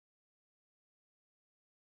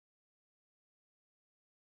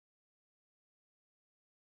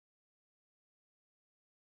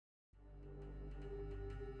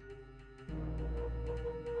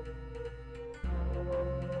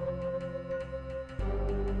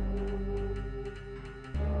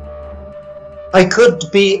I could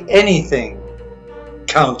be anything,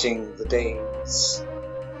 counting the days.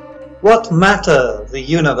 What matter the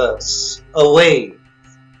universe away,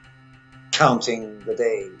 counting the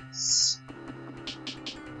days?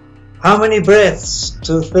 How many breaths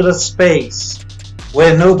to fill a space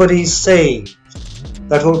where nobody's saved,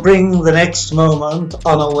 that will bring the next moment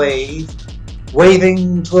on a wave,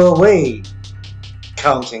 waving to a wave,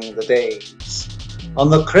 counting the days. On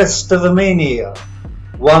the crest of a mania,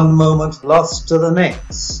 one moment lost to the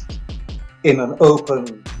next, in an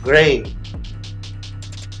open grave.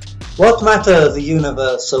 What matter the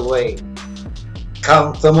universe away?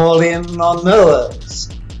 Count them all in on Noah's,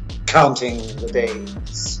 counting the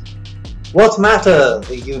days. What matter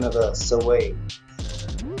the universe away?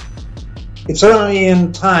 It's only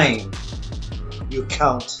in time you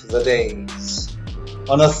count the days.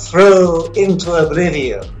 On a throw into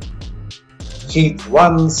oblivion, keep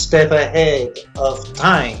one step ahead of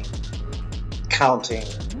time, counting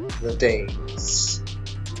the days.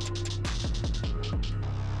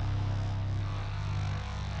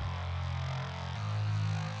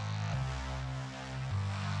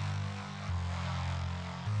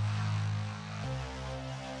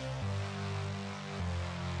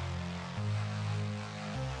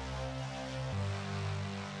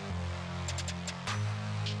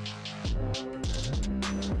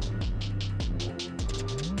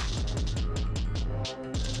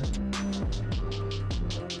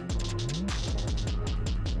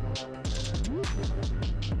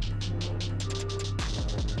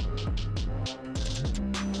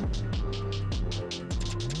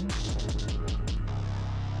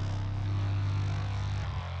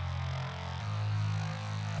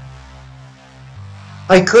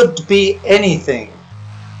 I could be anything,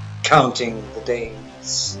 counting the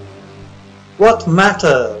days. What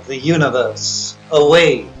matter the universe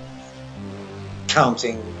away,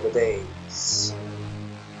 counting the days?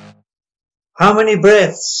 How many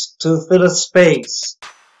breaths to fill a space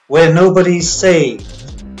where nobody's saved,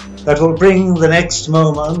 that will bring the next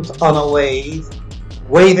moment on a wave,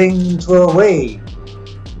 waving to a wave,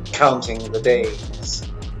 counting the days.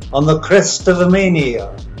 On the crest of a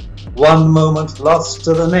mania, one moment lost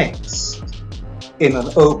to the next, in an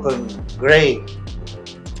open grave.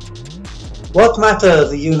 What matter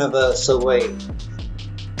the universe away?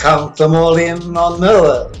 Count them all in on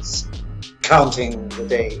Noah's, counting the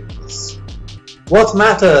days. What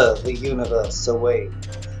matter the universe away?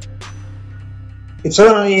 It's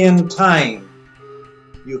only in time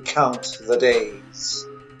you count the days.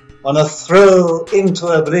 On a throw into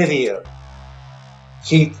oblivion,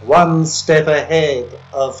 keep one step ahead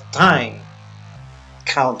of time,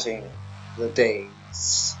 counting the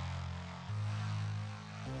days.